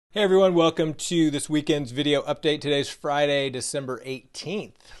Hey everyone, welcome to this weekend's video update. Today's Friday, December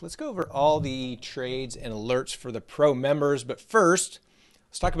 18th. Let's go over all the trades and alerts for the Pro members. But first,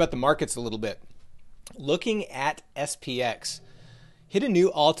 let's talk about the markets a little bit. Looking at SPX, hit a new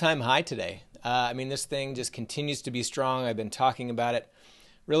all-time high today. This thing just continues to be strong. I've been talking about it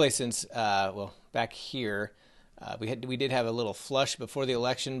really since, back here. We did have a little flush before the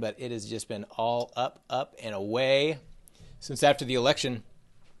election, but it has just been all up, up, and away since after the election.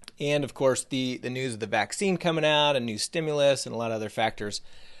 And of course, the news of the vaccine coming out, and new stimulus, and a lot of other factors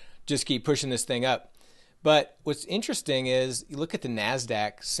just keep pushing this thing up. But what's interesting is you look at the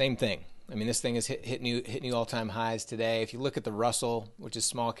NASDAQ, same thing. I mean, this thing has hit new all-time highs today. If you look at the Russell, which is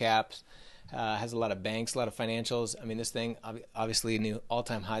small caps, has a lot of banks, a lot of financials. I mean, this thing obviously new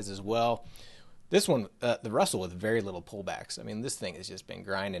all-time highs as well. This one, the Russell, with very little pullbacks. I mean, this thing has just been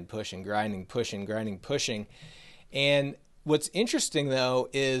grinding, pushing, grinding, pushing, grinding, pushing, and what's interesting, though,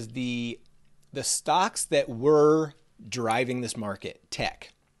 is the stocks that were driving this market,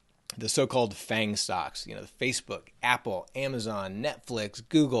 tech, the so-called FANG stocks, the Facebook, Apple, Amazon, Netflix,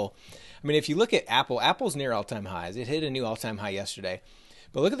 Google. I mean, if you look at Apple, Apple's near all-time highs. It hit a new all-time high yesterday.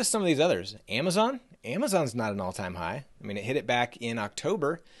 But look at some of these others. Amazon's not an all-time high. I mean, it hit it back in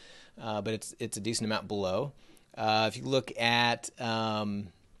October, but it's a decent amount below. If you look at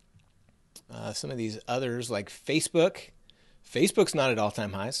some of these others, like Facebook's not at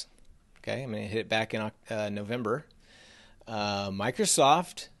all-time highs. Okay, I mean, it hit it back in November.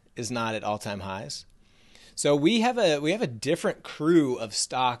 Microsoft is not at all-time highs. So we have a different crew of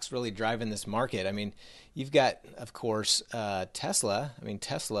stocks really driving this market. I mean, you've got, of course, Tesla. I mean,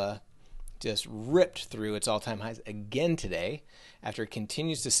 Tesla just ripped through its all-time highs again today after it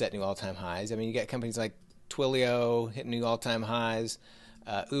continues to set new all-time highs. I mean, you got companies like Twilio hitting new all-time highs.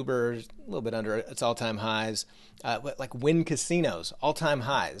 Uber, a little bit under its all-time highs. Like Wynn Casinos, all-time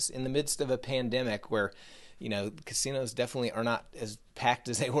highs in the midst of a pandemic where, casinos definitely are not as packed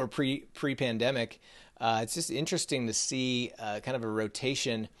as they were pre-pandemic. It's just interesting to see kind of a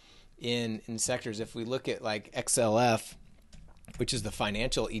rotation in sectors. If we look at like XLF, which is the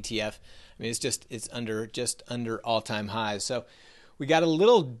financial ETF, I mean, it's under all-time highs. So we got a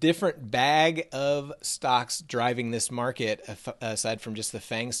little different bag of stocks driving this market, aside from just the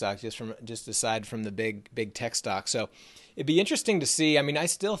FANG stocks, just aside from the big tech stocks. So it'd be interesting to see. I mean, I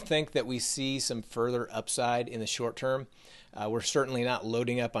still think that we see some further upside in the short term. We're certainly not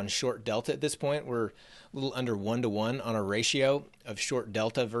loading up on short delta at this point. We're a little under 1-to-1 on a ratio of short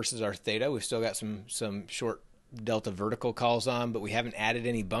delta versus our theta. We've still got some short delta vertical calls on, but we haven't added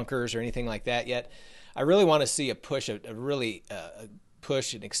any bunkers or anything like that yet. I really want to see a push, a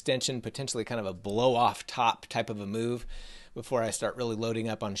push, an extension, potentially kind of a blow off top type of a move before I start really loading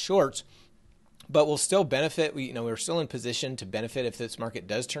up on shorts. But we'll still benefit. We're still in position to benefit if this market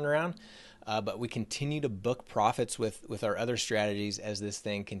does turn around. But we continue to book profits with our other strategies as this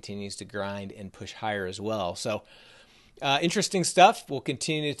thing continues to grind and push higher as well. So interesting stuff. We'll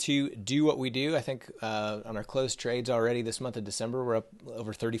continue to do what we do. I think on our closed trades already this month of December, we're up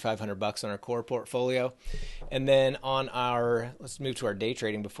over $3,500 on our core portfolio. And then let's move to our day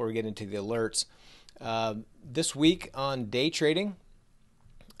trading before we get into the alerts. This week on day trading,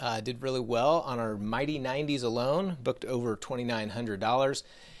 did really well on our mighty 90s alone, booked over $2,900.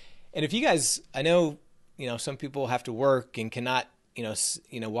 And if you guys, I know, some people have to work and cannot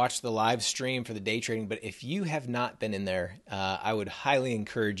watch the live stream for the day trading. But if you have not been in there, I would highly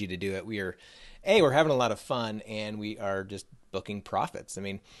encourage you to do it. We're having a lot of fun, and we are just booking profits. I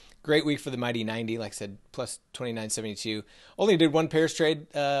mean, great week for the mighty 90, like I said, plus 29.72. Only did one pairs trade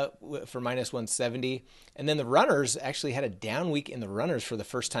for minus 170. And then the runners actually had a down week in the runners for the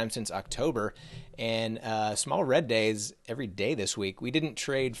first time since October, and small red days every day this week. We didn't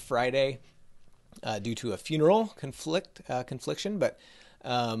trade Friday due to a funeral confliction, but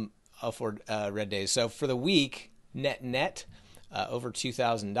I'll afford red days. So for the week, net over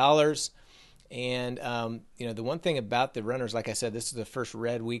 $2,000. And the one thing about the runners, like I said, this is the first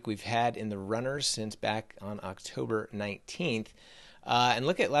red week we've had in the runners since back on October 19th. And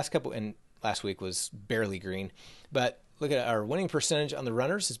look at last week was barely green, but look at our winning percentage on the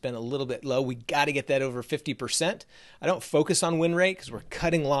runners has been a little bit low. We got to get that over 50%. I don't focus on win rate because we're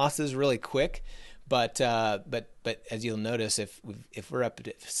cutting losses really quick. But as you'll notice, if we're up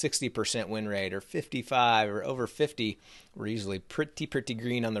at 60% win rate or 55 or over 50, we're usually pretty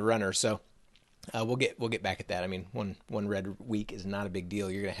green on the runner. So we'll get back at that. I mean, one red week is not a big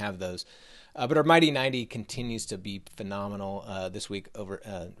deal. You're going to have those. But our mighty 90 continues to be phenomenal this week, over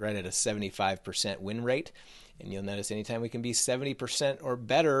right at a 75% win rate. And you'll notice anytime we can be 70% or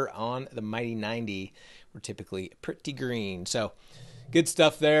better on the mighty 90, we're typically pretty green. So Good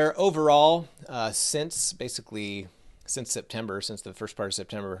stuff there. Overall, since September, since the first part of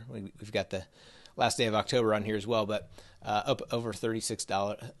September, we've got the last day of October on here as well, but up over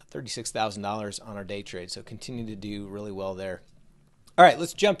 $36,000 on our day trade. So continue to do really well there. All right,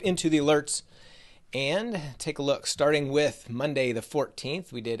 let's jump into the alerts and take a look. Starting with Monday the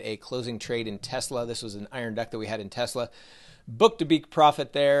 14th, we did a closing trade in Tesla. This was an iron duck that we had in Tesla. Booked a big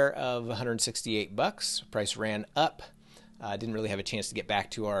profit there of 168 bucks. Price ran up. Didn't really have a chance to get back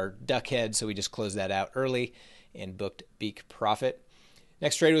to our duck head, so we just closed that out early and booked big profit.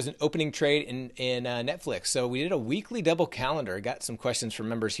 Next trade was an opening trade in Netflix. So we did a weekly double calendar. I got some questions from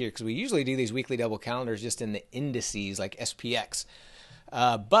members here because we usually do these weekly double calendars just in the indices like SPX.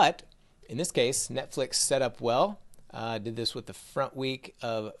 But in this case, Netflix set up well. Did this with the front week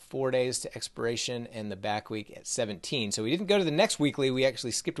of 4 days to expiration and the back week at 17. So we didn't go to the next weekly. We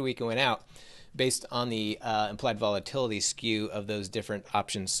actually skipped a week and went out based on the implied volatility skew of those different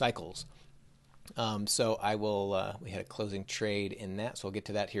option cycles. So we had a closing trade in that, so we'll get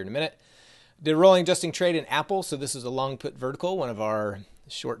to that here in a minute. Did a rolling adjusting trade in Apple, so this is a long put vertical, one of our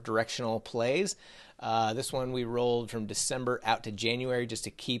short directional plays. This one we rolled from December out to January just to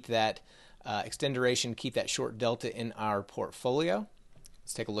keep that extend duration, keep that short delta in our portfolio.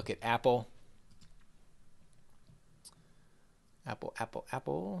 Let's take a look at Apple.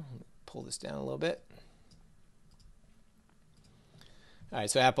 Apple. Pull this down a little bit. All right,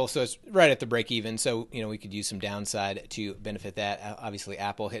 so Apple, so it's right at the break even. So, we could use some downside to benefit that. Obviously,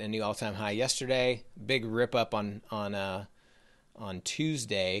 Apple hit a new all-time high yesterday. Big rip up on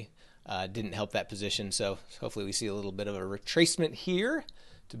Tuesday. Didn't help that position. So hopefully we see a little bit of a retracement here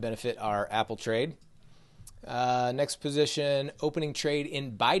to benefit our Apple trade. Next position, opening trade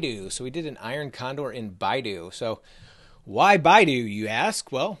in Baidu. So we did an iron condor in Baidu. So why Baidu, you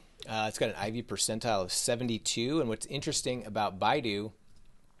ask? Well, it's got an IV percentile of 72. And what's interesting about Baidu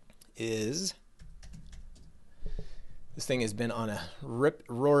is this thing has been on a rip,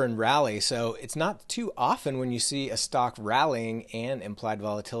 roar, and rally. So it's not too often when you see a stock rallying and implied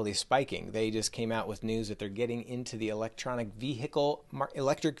volatility spiking. They just came out with news that they're getting into the electric vehicle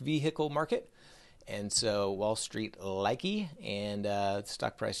market. And so Wall Street likey, and the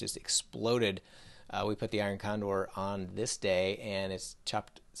stock price just exploded. We put the iron condor on this day, and it's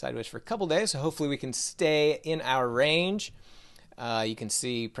chopped sideways for a couple days. So hopefully we can stay in our range. You can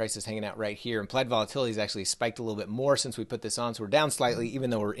see prices hanging out right here. Implied volatility has actually spiked a little bit more since we put this on, so we're down slightly, even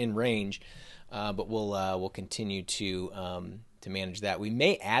though we're in range. But we'll continue to manage that. We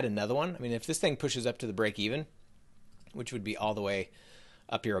may add another one. I mean, if this thing pushes up to the break even, which would be all the way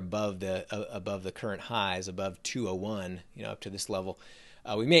up here above the current highs, above 201, up to this level,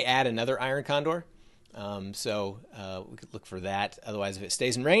 we may add another iron condor. So we could look for that. Otherwise, if it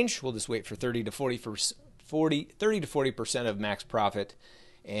stays in range, we'll just wait for 30 to 40% of max profit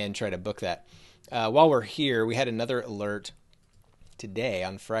and try to book that. While we're here, we had another alert today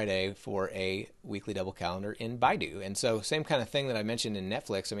on Friday for a weekly double calendar in Baidu. And so same kind of thing that I mentioned in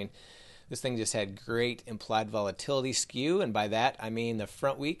Netflix. I mean, this thing just had great implied volatility skew. And by that, I mean the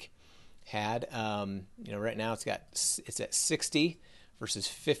front week had, right now it's at 60 versus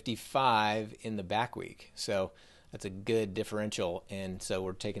 55 in the back week. So that's a good differential, and so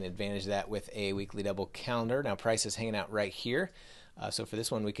we're taking advantage of that with a weekly double calendar. Now price is hanging out right here. So for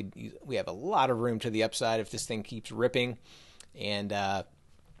this one, we have a lot of room to the upside if this thing keeps ripping, and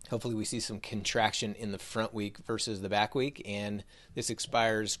hopefully we see some contraction in the front week versus the back week. And this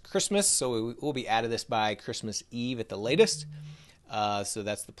expires Christmas, so we'll be out of this by Christmas Eve at the latest. So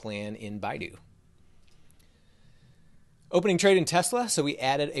that's the plan in Baidu. Opening trade in Tesla, so we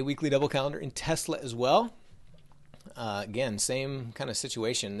added a weekly double calendar in Tesla as well. Again, same kind of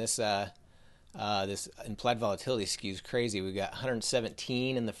situation. This implied volatility skews crazy. We've got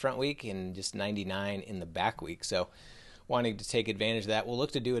 117 in the front week and just 99 in the back week. So wanting to take advantage of that. We'll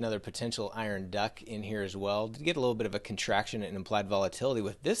look to do another potential iron duck in here as well to get a little bit of a contraction in implied volatility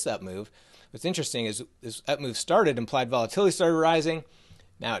with this up move. What's interesting is this up move started, implied volatility started rising.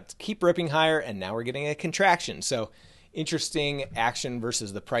 Now it's keep ripping higher, and now we're getting a contraction. So interesting action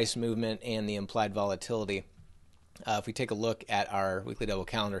versus the price movement and the implied volatility. If we take a look at our weekly double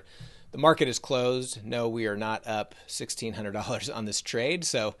calendar, the market is closed. No, we are not up $1,600 on this trade,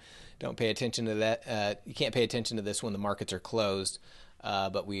 so don't pay attention to that. You can't pay attention to this when the markets are closed,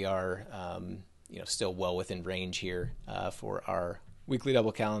 but we are, still well within range here for our weekly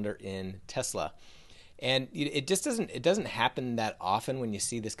double calendar in Tesla. And it doesn't happen that often when you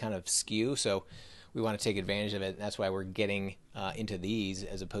see this kind of skew, so we want to take advantage of it, and that's why we're getting into these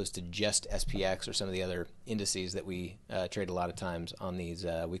as opposed to just SPX or some of the other indices that we trade a lot of times on these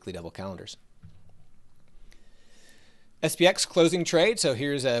weekly double calendars. SPX closing trade. So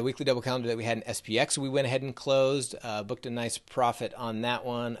here's a weekly double calendar that we had in SPX. We went ahead and closed, booked a nice profit on that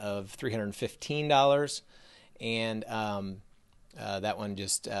one of $315. And that one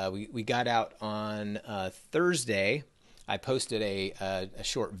just, we got out on Thursday. I posted a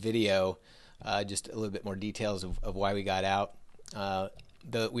short video, just a little bit more details of why we got out.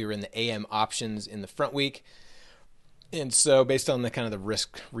 We were in the AM options in the front week. And so based on the kind of the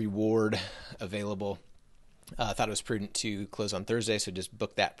risk reward available, I thought it was prudent to close on Thursday, so just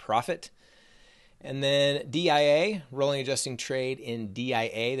book that profit. And then DIA, rolling adjusting trade in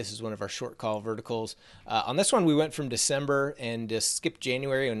DIA. This is one of our short call verticals. On this one, we went from December and just skipped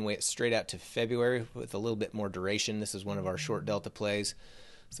January and went straight out to February with a little bit more duration. This is one of our short delta plays.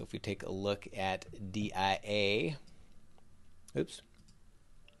 So if we take a look at DIA, oops.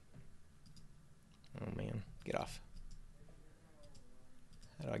 Oh man, get off.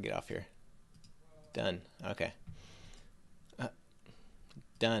 How do I get off here? Done. Okay.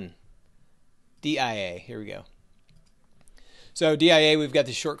 Done. DIA. Here we go. So DIA, we've got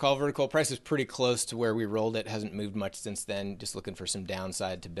the short call vertical. Price is pretty close to where we rolled it. Hasn't moved much since then. Just looking for some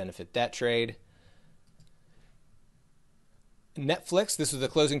downside to benefit that trade. Netflix, this was the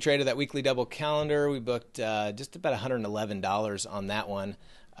closing trade of that weekly double calendar. We booked just about $111 on that one.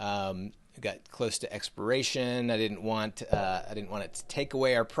 Got close to expiration. I didn't want it to take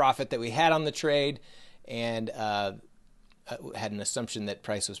away our profit that we had on the trade, and I had an assumption that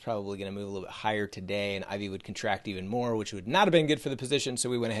price was probably going to move a little bit higher today, and IV would contract even more, which would not have been good for the position. So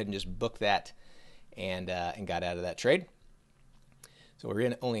we went ahead and just booked that, and got out of that trade. So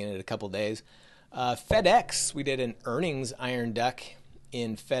we're only in it a couple days. FedEx, we did an earnings iron duck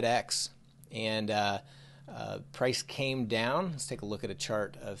in FedEx, and price came down. Let's take a look at a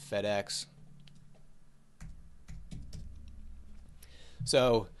chart of FedEx.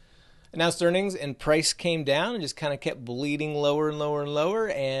 So announced earnings and price came down and just kind of kept bleeding lower and lower and lower,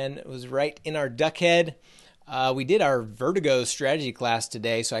 and it was right in our duck head. We did our Vertigo strategy class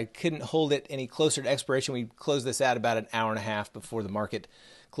today, so I couldn't hold it any closer to expiration. We closed this out about an hour and a half before the market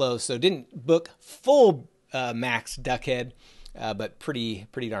closed, so didn't book full max duck head. But pretty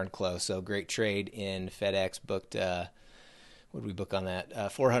darn close. So great trade in FedEx. Booked, what did we book on that?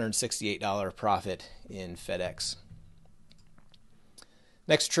 $468 profit in FedEx.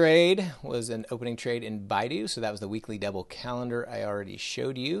 Next trade was an opening trade in Baidu. So that was the weekly double calendar I already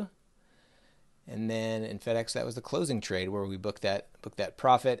showed you. And then in FedEx, that was the closing trade where we booked that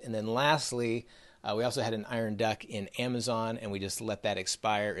profit. And then lastly, we also had an iron duck in Amazon, and we just let that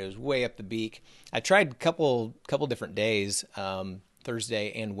expire. It was way up the beak. I tried a couple different days,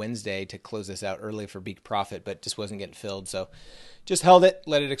 Thursday and Wednesday, to close this out early for beak profit, but just wasn't getting filled. So just held it,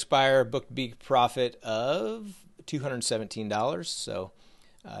 let it expire, booked beak profit of $217. So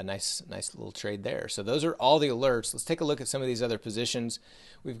nice little trade there. So those are all the alerts. Let's take a look at some of these other positions.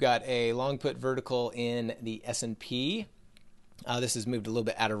 We've got a long put vertical in the S&P. This has moved a little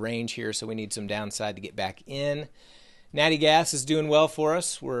bit out of range here, so we need some downside to get back in. Natty Gas is doing well for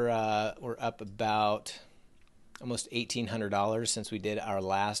us. We're up about almost $1,800 since we did our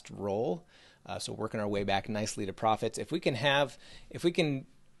last roll. So working our way back nicely to profits. If we can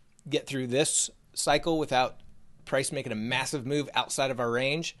get through this cycle without price making a massive move outside of our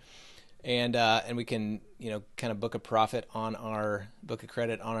range, and we can kind of book a credit on our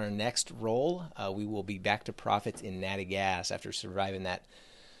next roll, we will be back to profits in Natty Gas after surviving that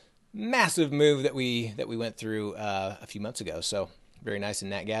massive move that we went through a few months ago. So very nice in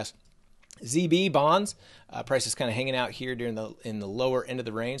Nat Gas. ZB bonds, price is kind of hanging out here in the lower end of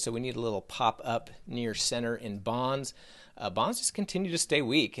the range, so we need a little pop up near center in bonds. Bonds just continue to stay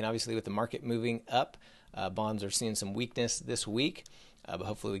weak, and obviously with the market moving up, bonds are seeing some weakness this week. But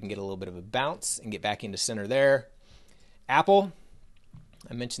hopefully we can get a little bit of a bounce and get back into center there. Apple,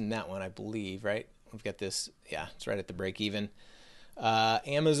 I mentioned that one, I believe, right? We've got this, yeah, it's right at the break even.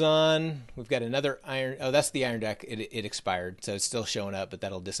 Amazon, we've got another iron, oh, that's the iron deck. It expired, so it's still showing up, but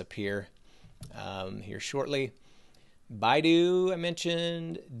that'll disappear here shortly. Baidu, I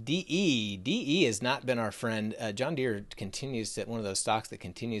mentioned. DE has not been our friend. John Deere continues to, one of those stocks that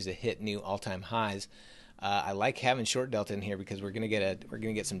continues to hit new all-time highs. I like having short delta in here because we're gonna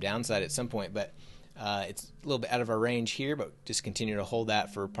get some downside at some point, but it's a little bit out of our range here, but just continue to hold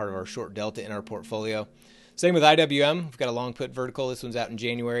that for part of our short delta in our portfolio. Same with IWM. We've got a long put vertical. This one's out in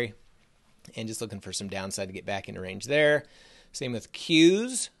January, and just looking for some downside to get back into range there. Same with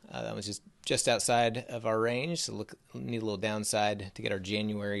Qs. That was just outside of our range, so need a little downside to get our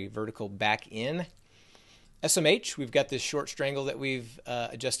January vertical back in. SMH, we've got this short strangle that we've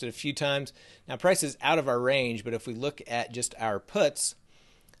adjusted a few times. Now price is out of our range, but if we look at just our puts,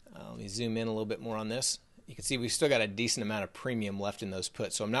 let me zoom in a little bit more on this. you can see we've still got a decent amount of premium left in those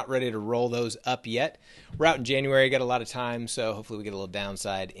puts, so I'm not ready to roll those up yet. We're out in January, got a lot of time, so hopefully we get a little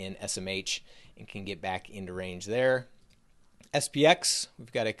downside in SMH and can get back into range there. SPX,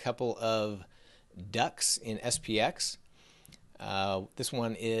 we've got a couple of ducks in SPX. This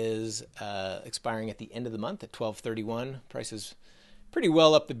one is expiring at the end of the month at 12/31. Price is pretty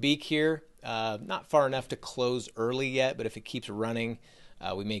well up the beak here. Not far enough to close early yet, but if it keeps running,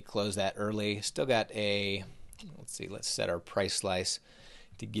 we may close that early. Still got a, let's see, let's set our price slice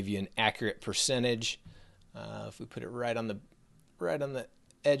to give you an accurate percentage. If we put it right on the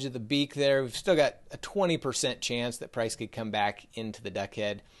edge of the beak there, we've still got a 20% chance that price could come back into the duck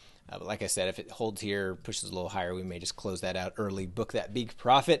head. But like I said, if it holds here, pushes a little higher, we may just close that out early, book that beak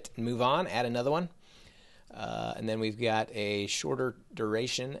profit, and move on, add another one. And then we've got a shorter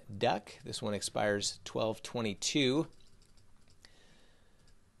duration duck. This one expires 12/22.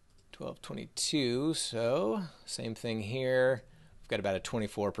 12/22, so same thing here. We've got about a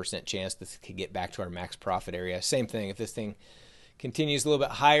 24% chance this could get back to our max profit area. Same thing, if this thing continues a little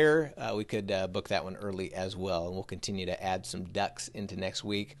bit higher, we could book that one early as well. And we'll continue to add some ducks into next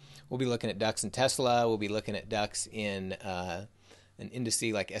week. We'll be looking at ducks in Tesla. We'll be looking at ducks in an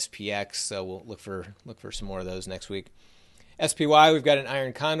indice like SPX. So we'll look for some more of those next week. SPY, we've got an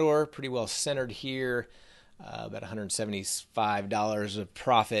iron condor, pretty well centered here. About $175 of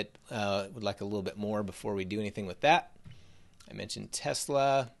profit. Would like a little bit more before we do anything with that. I mentioned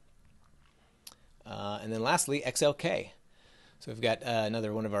Tesla. And then lastly, XLK. So we've got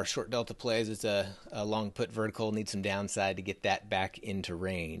another one of our short delta plays. It's a long put vertical, needs some downside to get that back into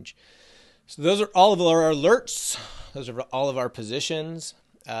range. So those are all of our alerts. Those are all of our positions.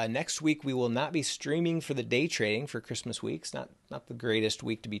 Next week we will not be streaming for the day trading for Christmas week. It's not the greatest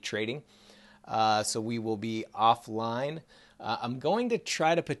week to be trading. So we will be offline. I'm going to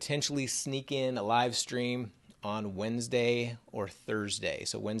try to potentially sneak in a live stream on Wednesday or Thursday.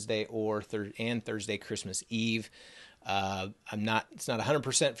 So Wednesday or Thursday, Christmas Eve. It's not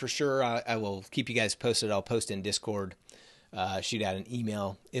 100% for sure. I will keep you guys posted. I'll post in Discord, shoot out an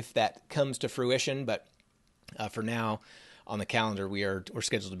email if that comes to fruition. But for now, on the calendar, we're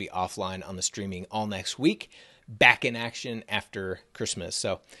scheduled to be offline on the streaming all next week. Back in action after Christmas.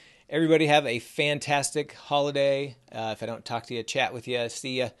 So everybody have a fantastic holiday. If I don't talk to you, chat with you,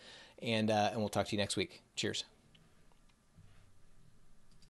 see you, and we'll talk to you next week. Cheers.